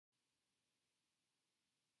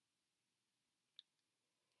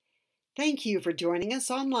Thank you for joining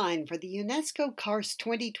us online for the UNESCO Karst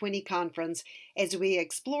 2020 conference as we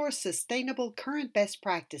explore sustainable current best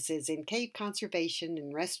practices in cave conservation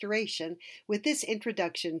and restoration with this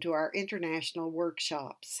introduction to our international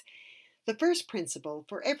workshops. The first principle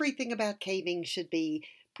for everything about caving should be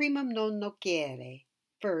primum non nocere.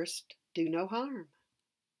 First, do no harm.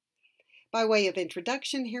 By way of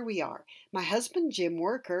introduction, here we are. My husband, Jim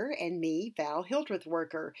Werker, and me, Val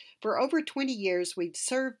Hildreth-Werker. For over 20 years, we've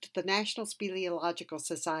served the National Speleological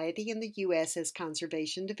Society in the U.S. as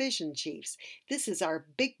Conservation Division Chiefs. This is our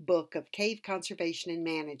big book of cave conservation and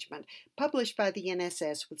management, published by the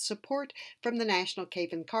NSS with support from the National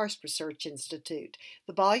Cave and Karst Research Institute.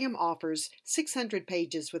 The volume offers 600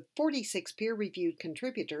 pages with 46 peer-reviewed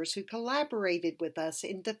contributors who collaborated with us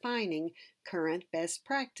in defining current best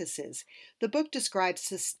practices. The book describes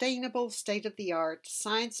sustainable, state-of-the-art,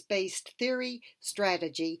 science-based theory,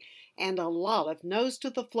 strategy, and a lot of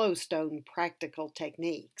nose-to-the-flowstone practical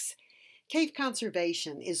techniques. Cave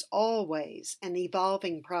conservation is always an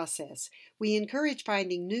evolving process. We encourage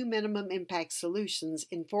finding new minimum impact solutions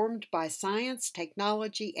informed by science,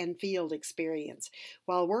 technology, and field experience.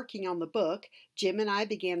 While working on the book, Jim and I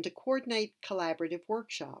began to coordinate collaborative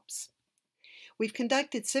workshops. We've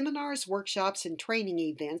conducted seminars, workshops, and training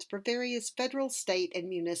events for various federal, state, and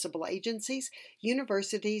municipal agencies,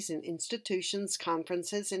 universities and institutions,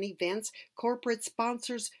 conferences and events, corporate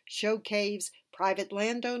sponsors, show caves, private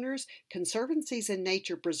landowners, conservancies and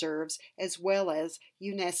nature preserves, as well as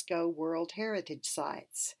UNESCO World Heritage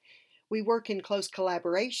Sites. We work in close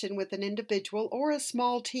collaboration with an individual or a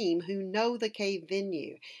small team who know the cave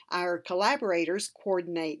venue. Our collaborators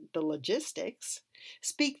coordinate the logistics,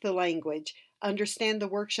 speak the language, understand the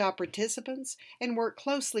workshop participants, and work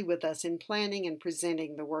closely with us in planning and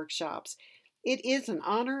presenting the workshops. It is an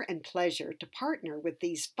honor and pleasure to partner with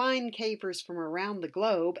these fine cavers from around the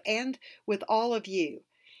globe and with all of you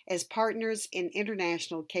as partners in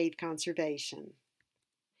international cave conservation.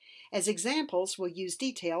 As examples, we'll use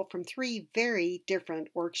detail from three very different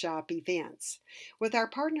workshop events. With our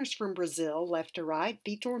partners from Brazil, left to right,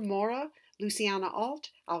 Vitor Moura, Luciana Alt,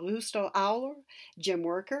 Augusto Auler, Jim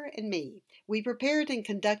Werker, and me. We prepared and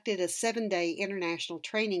conducted a 7-day international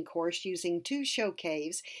training course using 2 show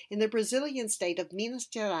caves in the Brazilian state of Minas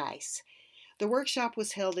Gerais. The workshop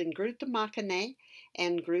was held in Gruta Macané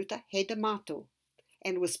and Gruta Redemato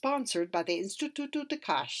and was sponsored by the Instituto de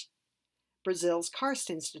Karst, Brazil's Karst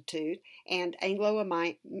Institute, and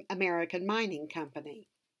Anglo-American Mining Company.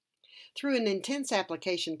 Through an intense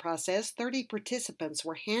application process, 30 participants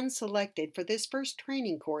were hand-selected for this first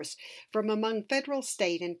training course from among federal,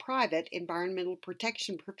 state, and private environmental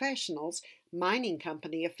protection professionals, mining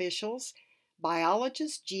company officials,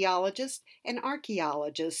 biologists, geologists, and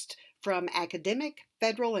archaeologists from academic,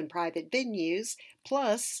 federal, and private venues,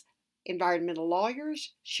 plus environmental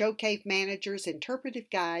lawyers, show cave managers, interpretive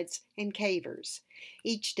guides, and cavers.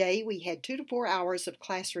 Each day we had 2 to 4 hours of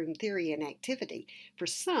classroom theory and activity. For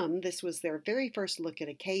some, this was their very first look at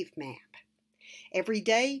a cave map. Every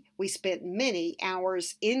day we spent many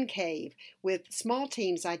hours in cave with small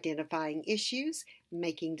teams identifying issues,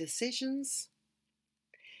 making decisions,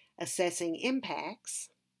 assessing impacts,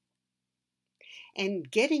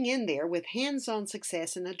 and getting in there with hands-on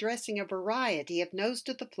success in addressing a variety of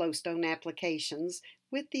nose-to-the-flowstone applications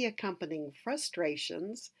with the accompanying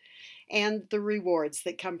frustrations and the rewards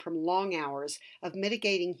that come from long hours of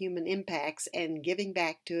mitigating human impacts and giving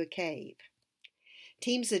back to a cave.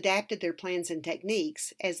 Teams adapted their plans and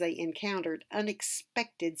techniques as they encountered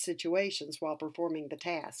unexpected situations while performing the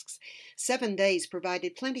tasks. 7 days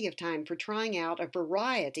provided plenty of time for trying out a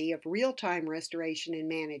variety of real-time restoration and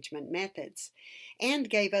management methods, and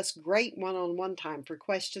gave us great one-on-one time for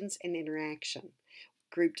questions and interaction,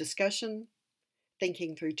 group discussion,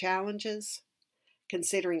 thinking through challenges,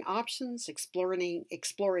 considering options,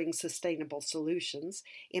 exploring sustainable solutions,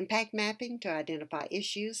 impact mapping to identify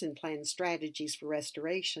issues and plan strategies for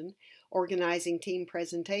restoration, organizing team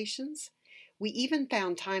presentations. We even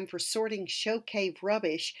found time for sorting show cave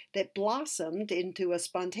rubbish that blossomed into a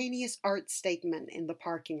spontaneous art statement in the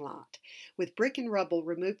parking lot. With brick and rubble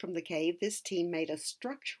removed from the cave, this team made a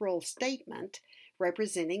structural statement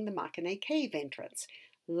representing the Macané cave entrance.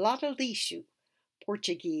 Lata lixo,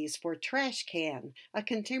 Portuguese for trash can, a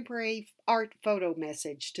contemporary art photo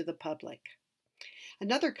message to the public.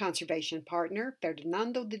 Another conservation partner,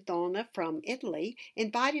 Ferdinando Di Donna from Italy,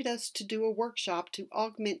 invited us to do a workshop to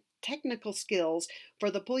augment technical skills for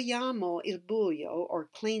the Puliamo il Buio, or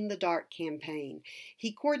Clean the Dark campaign.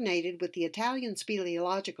 He coordinated with the Italian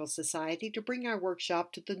Speleological Society to bring our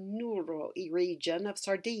workshop to the Nuoro region of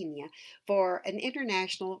Sardinia for an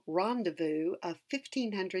international rendezvous of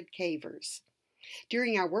 1,500 cavers.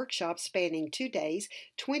 During our workshop spanning 2 days,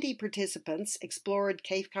 20 participants explored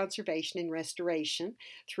cave conservation and restoration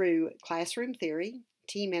through classroom theory,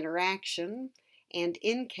 team interaction, and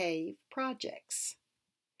in-cave projects.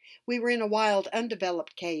 We were in a wild,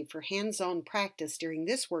 undeveloped cave for hands-on practice during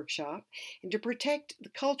this workshop, and to protect the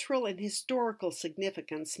cultural and historical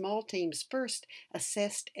significance, small teams first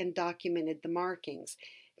assessed and documented the markings,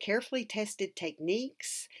 carefully tested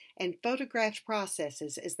techniques, and photographed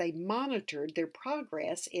processes as they monitored their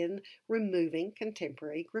progress in removing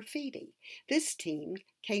contemporary graffiti. This team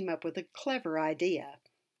came up with a clever idea.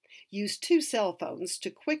 Use 2 cell phones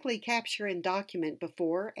to quickly capture and document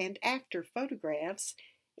before and after photographs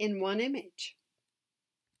in one image.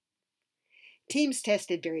 Teams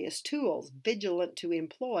tested various tools, vigilant to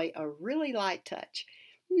employ a really light touch,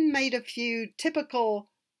 made a few typical,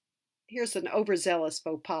 here's an overzealous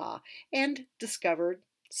faux pas, and discovered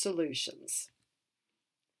solutions.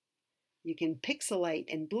 You can pixelate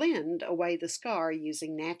and blend away the scar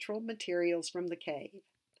using natural materials from the cave.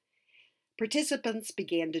 Participants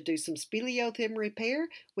began to do some speleothem repair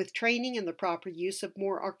with training in the proper use of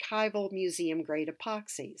more archival museum-grade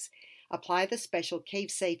epoxies. Apply the special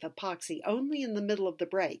cave-safe epoxy only in the middle of the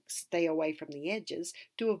break. Stay away from the edges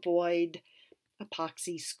to avoid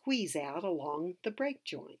epoxy squeeze-out along the break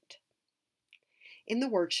joint. In the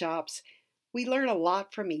workshops, we learn a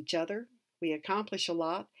lot from each other, we accomplish a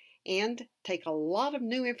lot, and take a lot of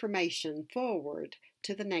new information forward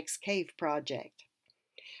to the next cave project.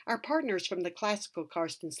 Our partners from the Classical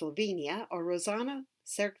Karst in Slovenia are Rozana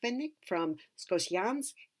Cerkvenik from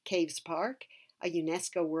Skosiansk Caves Park, a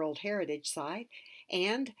UNESCO World Heritage Site,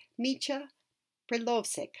 and Micha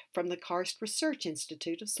Prelovsek from the Karst Research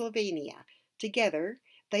Institute of Slovenia. Together,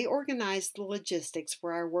 they organized the logistics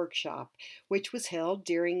for our workshop, which was held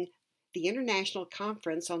during the International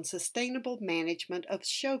Conference on Sustainable Management of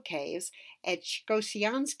Show Caves at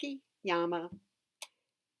Skosiansky Yama.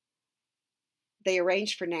 They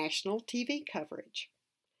arranged for national TV coverage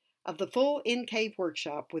of the full in-cave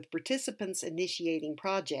workshop, with participants initiating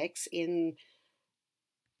projects in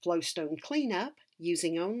flowstone cleanup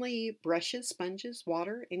using only brushes, sponges,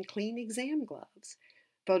 water, and clean exam gloves,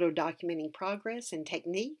 photo documenting progress and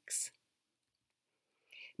techniques,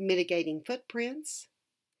 mitigating footprints.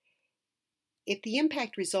 If the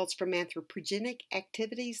impact results from anthropogenic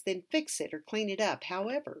activities, then fix it or clean it up.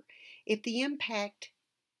 However, if the impact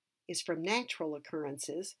is from natural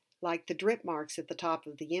occurrences, like the drip marks at the top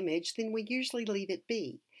of the image, then we usually leave it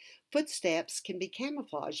be. Footsteps can be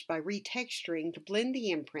camouflaged by retexturing to blend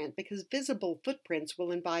the imprint, because visible footprints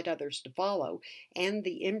will invite others to follow, and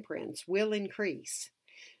the imprints will increase.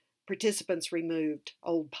 Participants removed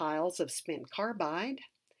old piles of spent carbide.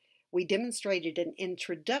 We demonstrated an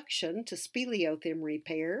introduction to speleothem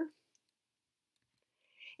repair.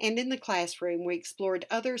 And in the classroom, we explored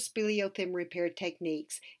other speleothem repair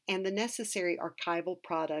techniques and the necessary archival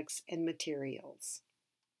products and materials.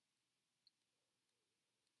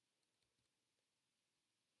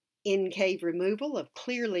 In-cave removal of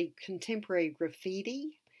clearly contemporary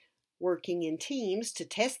graffiti, working in teams to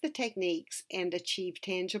test the techniques and achieve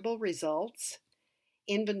tangible results,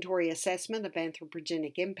 inventory assessment of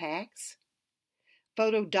anthropogenic impacts,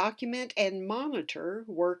 photo document and monitor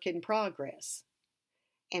work in progress,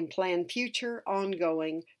 and plan future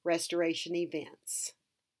ongoing restoration events.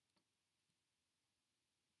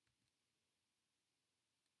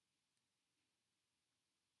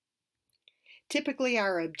 Typically,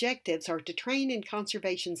 our objectives are to train in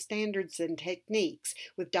conservation standards and techniques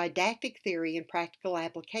with didactic theory and practical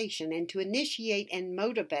application, and to initiate and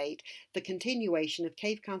motivate the continuation of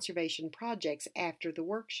cave conservation projects after the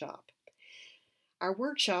workshop. Our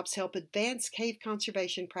workshops help advance cave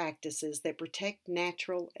conservation practices that protect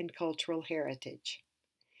natural and cultural heritage.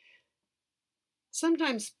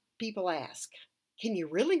 Sometimes people ask, can you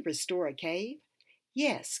really restore a cave?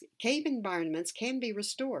 Yes, cave environments can be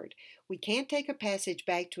restored. We can't take a passage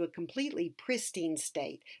back to a completely pristine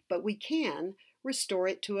state, but we can restore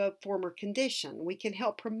it to a former condition. We can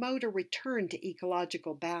help promote a return to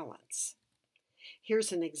ecological balance.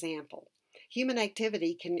 Here's an example. Human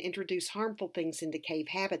activity can introduce harmful things into cave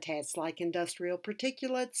habitats like industrial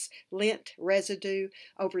particulates, lint, residue.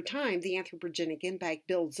 Over time, the anthropogenic impact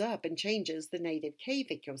builds up and changes the native cave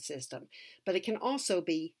ecosystem, but it can also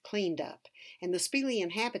be cleaned up, and the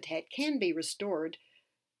spelean habitat can be restored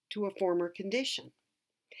to a former condition.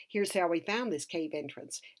 Here's how we found this cave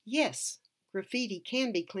entrance. Yes, graffiti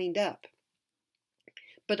can be cleaned up,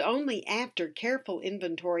 but only after careful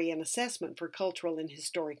inventory and assessment for cultural and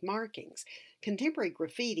historic markings. Contemporary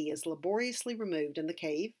graffiti is laboriously removed and the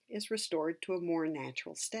cave is restored to a more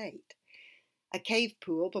natural state. A cave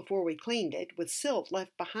pool before we cleaned it, with silt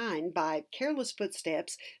left behind by careless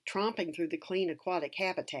footsteps tromping through the clean aquatic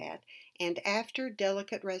habitat, and after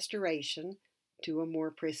delicate restoration to a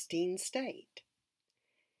more pristine state.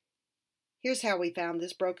 Here's how we found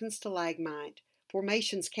this broken stalagmite.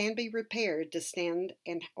 Formations can be repaired to stand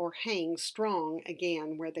or hang strong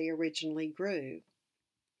again where they originally grew.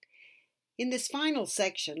 In this final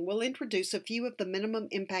section, we'll introduce a few of the minimum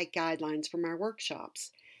impact guidelines from our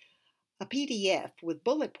workshops. A PDF with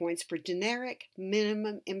bullet points for generic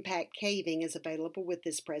minimum impact caving is available with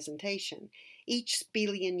this presentation. Each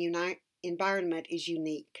spelean environment is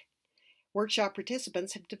unique. Workshop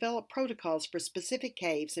participants have developed protocols for specific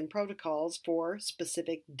caves and protocols for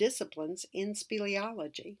specific disciplines in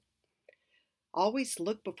speleology. Always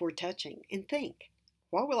look before touching and think,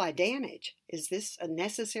 what will I damage? Is this a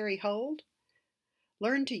necessary hold?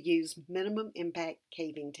 Learn to use minimum impact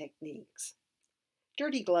caving techniques.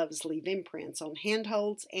 Dirty gloves leave imprints on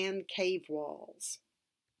handholds and cave walls.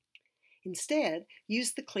 Instead,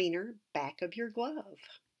 use the cleaner back of your glove.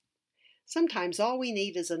 Sometimes all we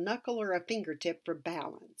need is a knuckle or a fingertip for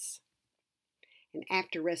balance. And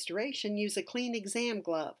after restoration, use a clean exam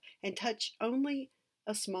glove and touch only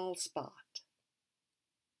a small spot.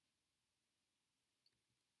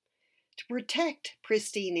 To protect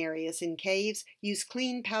pristine areas in caves, use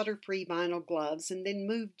clean powder-free vinyl gloves and then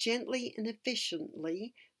move gently and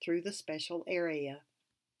efficiently through the special area.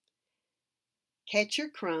 Catch your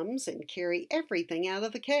crumbs and carry everything out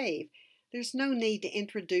of the cave. There's no need to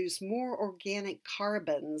introduce more organic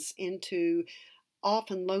carbons into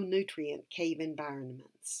often low-nutrient cave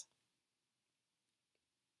environments.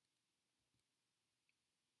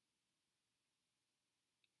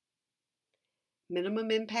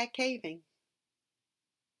 Minimum impact caving.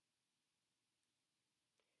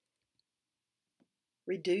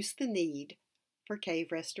 Reduce the need for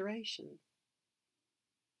cave restoration.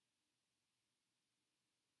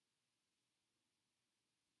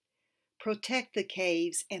 Protect the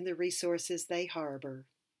caves and the resources they harbor.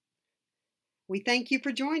 We thank you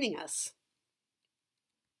for joining us,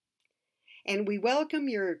 and we welcome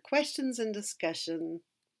your questions and discussion.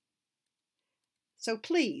 So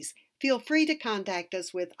please feel free to contact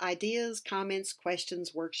us with ideas, comments,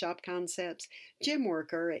 questions, workshop concepts. Jim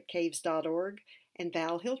Worker at caves.org and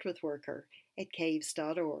Val Hildreth-Werker at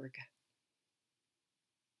caves.org.